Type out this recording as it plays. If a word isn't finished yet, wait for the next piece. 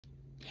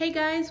Hey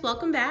guys,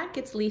 welcome back.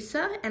 It's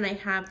Lisa and I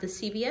have the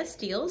CVS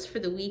deals for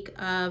the week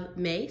of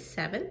May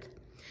 7th.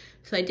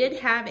 So I did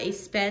have a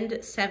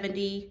spend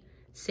 70,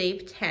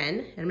 save 10.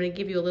 And I'm gonna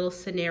give you a little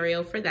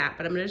scenario for that,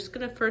 but I'm just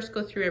gonna first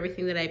go through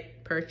everything that I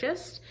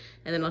purchased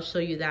and then I'll show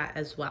you that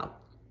as well.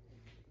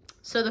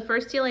 So the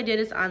first deal I did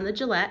is on the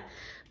Gillette,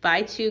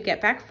 buy two, get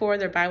back four.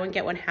 They're buy one,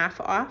 get one half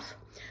off.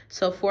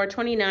 So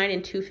 $4.29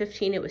 and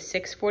 $2.15, it was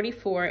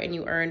 $6.44 and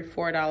you earned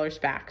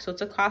 $4 back. So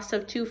it's a cost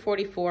of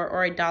 $2.44 or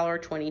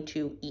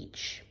 $1.22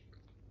 each.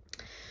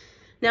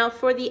 Now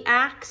for the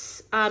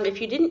Axe, if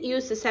you didn't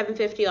use the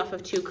 $7.50 off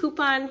of two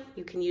coupon,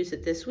 you can use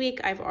it this week.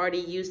 I've already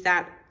used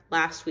that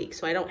last week,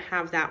 so I don't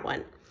have that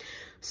one.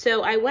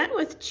 So I went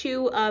with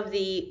two of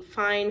the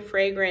Fine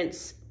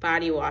Fragrance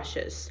body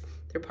washes.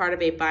 They're part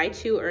of a buy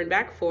two, earn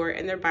back four,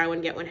 and they're buy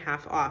one, get one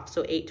half off.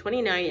 So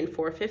 $8.29 and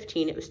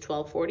 $4.15, it was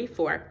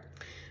 $12.44.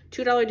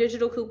 $2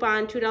 digital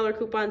coupon, $2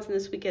 coupons in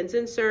this weekend's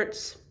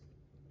inserts.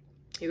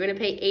 You're gonna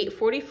pay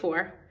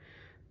 $8.44,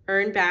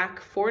 earn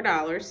back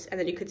 $4, and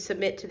then you could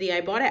submit to the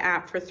ibotta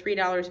app for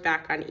 $3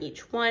 back on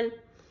each one.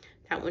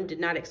 That one did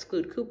not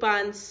exclude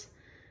coupons.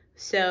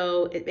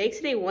 So it makes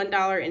it a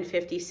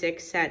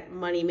 $1.56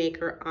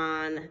 moneymaker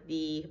on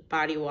the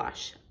body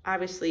wash.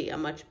 Obviously a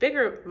much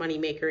bigger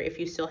moneymaker if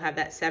you still have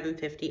that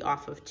 $7.50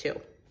 off of two.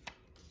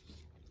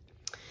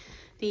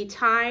 The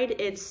Tide,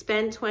 it's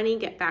spend 20,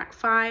 get back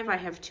 5. I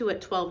have two at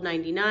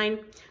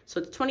 $12.99,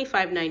 so it's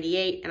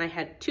 $25.98, and I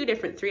had two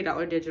different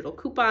 $3 digital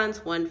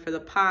coupons, one for the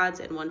pods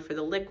and one for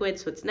the liquid,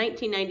 so it's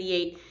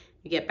 $19.98,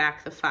 you get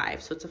back the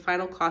 5. So it's a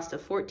final cost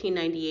of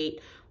 $14.98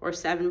 or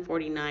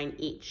 $7.49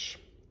 each.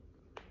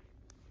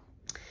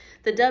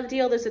 The Dove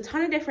deal, there's a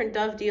ton of different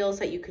Dove deals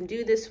that you can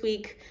do this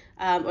week.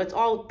 It's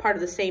all part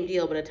of the same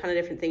deal, but a ton of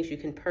different things you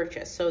can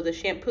purchase. So the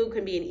shampoo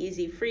can be an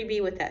easy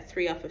freebie with that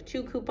 3 off of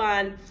 2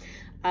 coupon.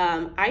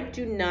 I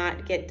do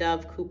not get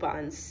Dove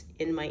coupons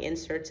in my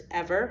inserts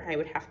ever. I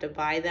would have to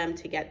buy them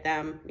to get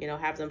them,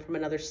 have them from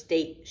another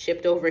state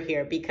shipped over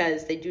here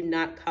because they do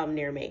not come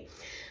near me.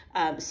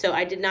 So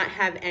I did not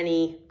have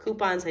any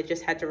coupons. I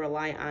just had to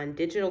rely on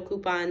digital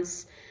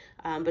coupons.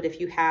 But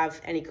if you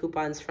have any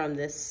coupons from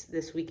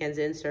this weekend's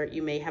insert,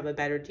 you may have a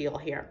better deal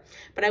here.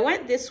 But I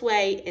went this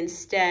way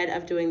instead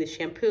of doing the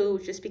shampoo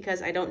just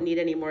because I don't need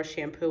any more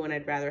shampoo and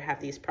I'd rather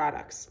have these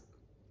products.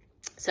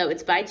 So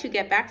it's buy two,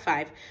 get back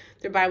 5.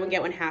 They're buy one,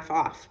 get one half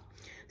off.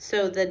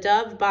 So the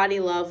Dove Body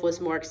Love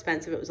was more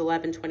expensive. It was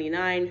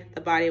 $11.29.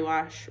 The body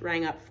wash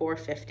rang up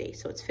 $4.50.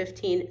 So it's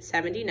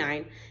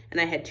 $15.79.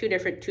 And I had two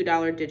different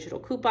 $2 digital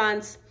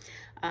coupons.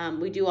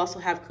 We do also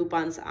have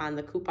coupons on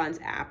the coupons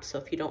app. So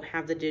if you don't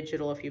have the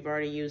digital, if you've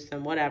already used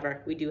them,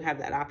 whatever, we do have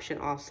that option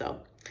also.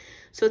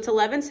 So it's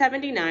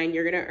 $11.79.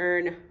 You're going to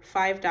earn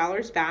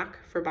 $5 back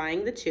for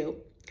buying the two.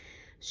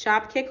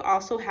 Shopkick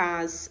also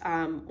has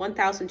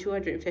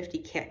 1,250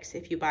 kicks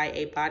if you buy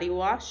a body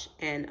wash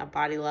and a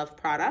Body Love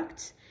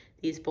product.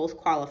 These both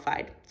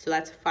qualified, so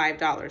that's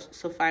 $5.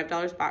 So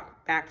 $5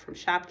 back from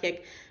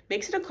Shopkick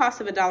makes it a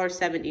cost of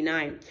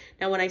 $1.79.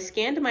 Now when I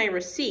scanned my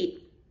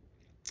receipt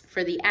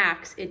for the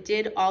Axe, it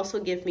did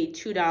also give me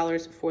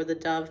 $2 for the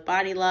Dove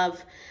Body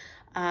Love.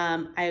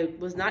 I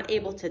was not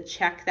able to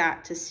check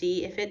that to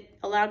see if it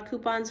allowed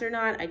coupons or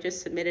not. I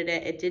just submitted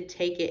it. It did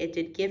take it. It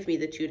did give me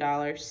the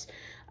 $2.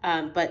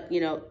 But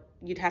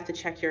you'd have to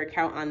check your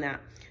account on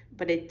that.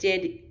 But it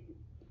did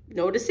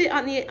notice it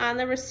on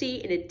the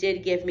receipt, and it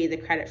did give me the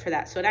credit for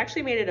that. So it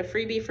actually made it a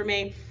freebie for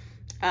me.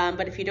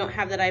 But if you don't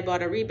have that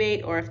ibotta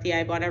rebate, or if the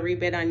ibotta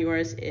rebate on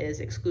yours is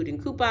excluding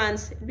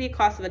coupons, it'd be a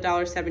cost of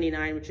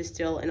 $1.79, which is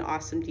still an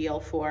awesome deal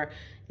for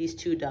these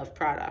two Dove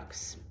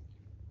products.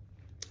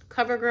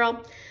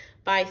 CoverGirl,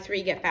 buy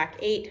 3, get back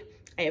 8.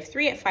 I have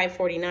 3 at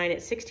 $5.49 at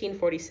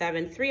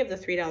 $16.47, 3 of the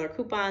 $3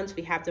 coupons.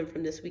 We have them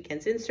from this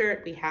weekend's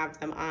insert. We have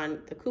them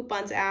on the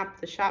coupons app,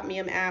 the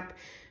ShopMeum app.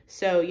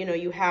 So,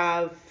 you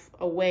have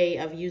a way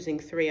of using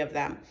 3 of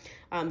them.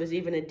 There's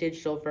even a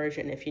digital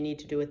version if you need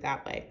to do it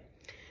that way.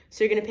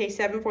 So you're going to pay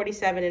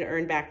 $7.47 and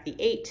earn back the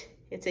 8.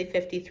 It's a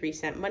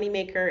 53-cent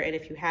moneymaker. And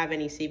if you have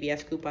any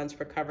CVS coupons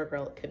for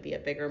CoverGirl, it could be a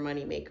bigger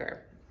moneymaker.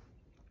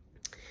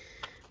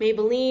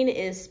 Maybelline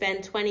is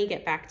spend 20,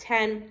 get back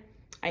 10.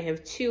 I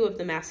have 2 of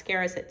the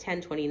mascaras at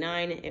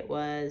 $10.29. It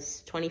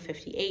was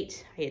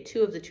 $20.58. I had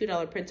 2 of the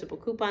 $2 principal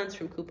coupons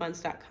from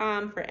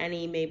coupons.com for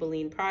any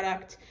Maybelline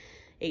product,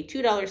 a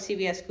 $2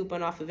 CVS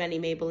coupon off of any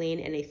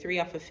Maybelline, and a 3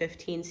 off of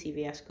 15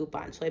 CVS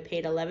coupon. So I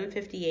paid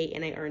 $11.58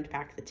 and I earned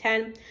back the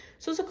 10.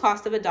 So it's a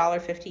cost of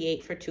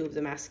 $1.58 for 2 of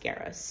the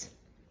mascaras.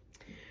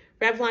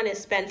 Revlon is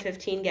spend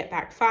 15, get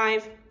back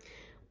 5.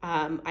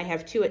 I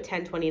have 2 at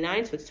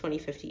 $10.29, so it's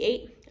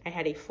 $20.58. I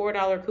had a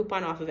 $4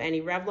 coupon off of any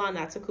Revlon.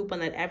 That's a coupon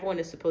that everyone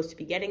is supposed to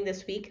be getting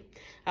this week.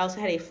 I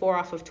also had a 4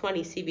 off of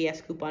 20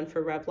 CVS coupon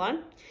for Revlon.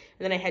 And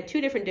then I had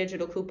 2 different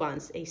digital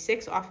coupons, a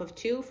 6 off of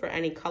 2 for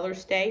any Color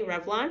Stay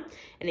Revlon,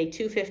 and a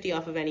 $2.50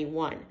 off of any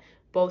 1.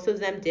 Both of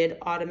them did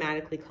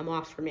automatically come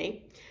off for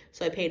me.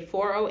 So I paid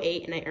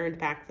 $4.08 and I earned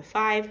back the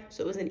 5.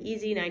 So it was an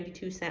easy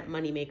 92-cent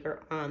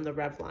moneymaker on the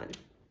Revlon.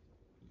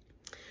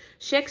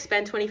 Schick,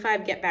 spend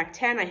 25, get back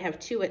 10. I have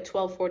 2 at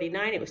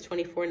 $12.49. It was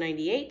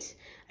 $24.98.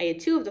 I had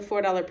 2 of the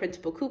 $4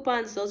 printable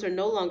coupons. Those are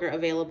no longer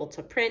available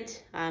to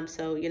print.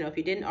 So, you know, if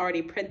you didn't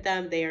already print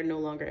them, they are no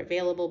longer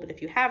available. But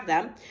if you have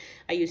them,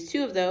 I used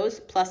 2 of those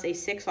plus a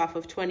 6 off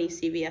of 20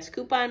 CVS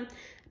coupon.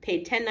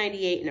 Paid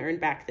 $10.98 and earned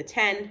back the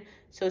 10.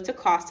 So it's a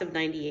cost of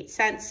 98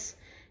 cents.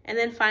 And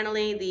then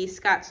finally, the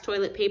Scott's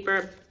toilet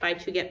paper, buy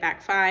 2, get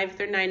back 5.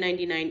 They're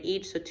 $9.99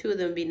 each, so 2 of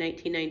them would be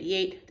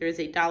 $19.98. There is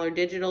a $1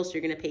 digital, so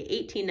you're going to pay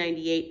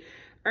 $18.98.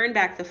 Earn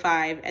back the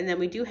 5, and then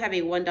we do have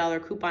a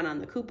 $1 coupon on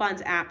the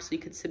coupons app, so you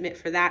could submit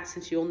for that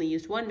since you only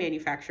used 1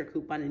 manufacturer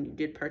coupon and you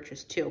did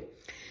purchase 2.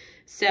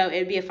 So it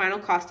would be a final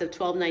cost of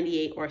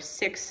 $12.98 or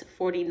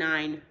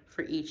 $6.49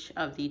 for each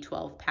of the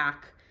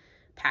 12-pack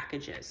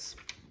packages.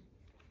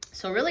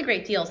 So really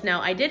great deals.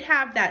 Now I did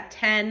have that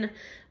 10,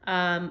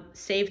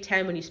 save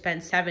 10 when you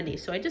spend 70.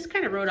 So I just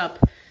kind of wrote up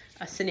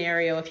a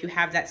scenario if you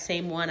have that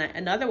same one.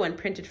 Another one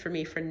printed for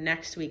me for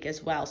next week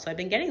as well. So I've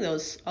been getting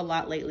those a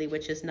lot lately,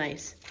 which is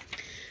nice.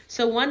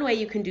 So one way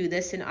you can do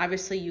this, and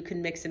obviously you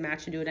can mix and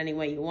match and do it any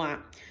way you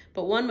want,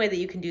 but one way that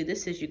you can do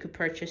this is you could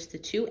purchase the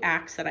 2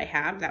 acts that I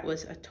have. That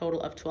was a total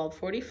of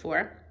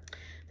 $12.44.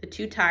 The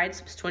 2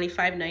 tides was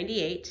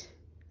 $25.98. The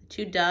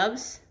 2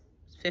 doves,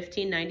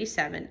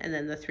 $15.97, and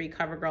then the 3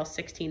 CoverGirl,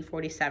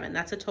 $16.47.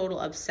 That's a total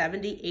of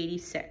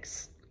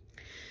 $70.86.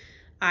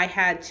 I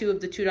had 2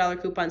 of the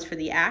 $2 coupons for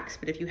the acts,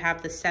 but if you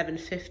have the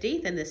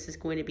 $7.50, then this is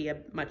going to be a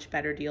much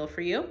better deal for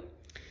you.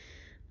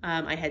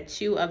 I had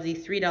 2 of the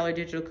 $3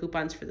 digital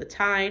coupons for the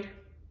Tide,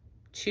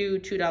 2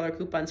 $2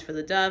 coupons for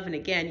the Dove, and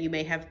again, you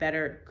may have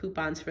better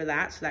coupons for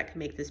that, so that can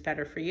make this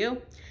better for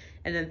you.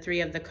 And then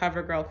 3 of the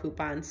CoverGirl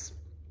coupons,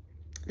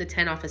 the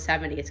 10 off of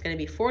 70. It's going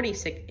to be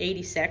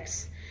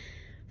 $46.86.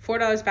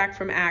 $4 back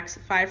from Axe,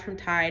 5 from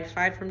Tide,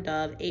 5 from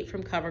Dove, 8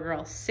 from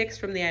CoverGirl, 6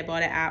 from the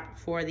ibotta app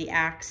for the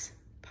Axe,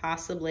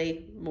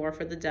 possibly more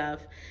for the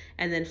Dove,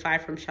 and then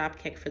 5 from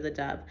Shopkick for the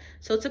Dove.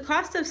 So it's a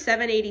cost of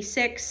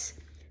 $7.86.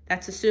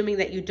 That's assuming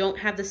that you don't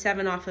have the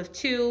 7 off of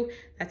 2.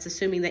 That's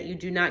assuming that you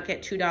do not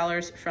get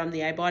 $2 from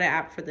the ibotta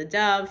app for the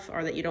Dove,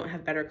 or that you don't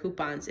have better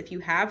coupons. If you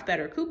have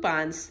better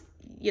coupons,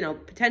 you know,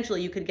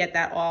 potentially you could get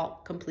that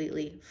all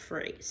completely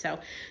free. So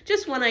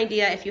just one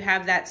idea, if you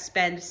have that,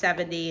 spend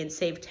 70 and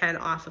save 10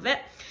 off of it.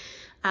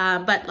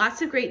 But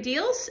lots of great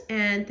deals,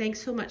 and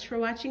thanks so much for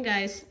watching,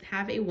 guys.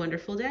 Have a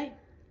wonderful day.